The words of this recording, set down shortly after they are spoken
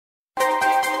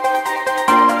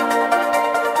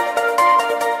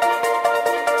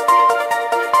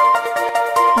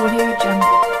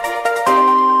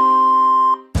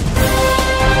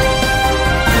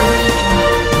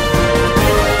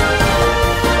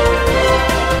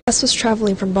bus was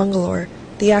traveling from Bangalore,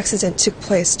 the accident took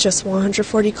place just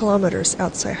 140 kilometers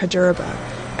outside Hyderabad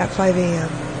at 5 a.m.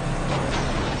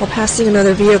 While passing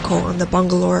another vehicle on the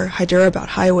Bangalore-Hyderabad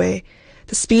highway,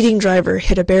 the speeding driver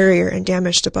hit a barrier and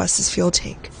damaged the bus's fuel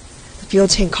tank. The fuel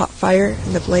tank caught fire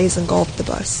and the blaze engulfed the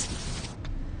bus.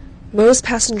 Most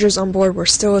passengers on board were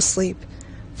still asleep.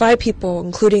 5 people,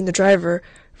 including the driver,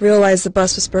 realized the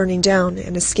bus was burning down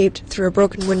and escaped through a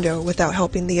broken window without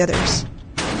helping the others.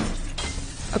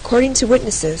 According to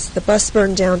witnesses, the bus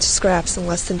burned down to scraps in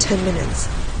less than 10 minutes.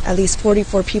 At least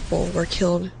 44 people were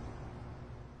killed.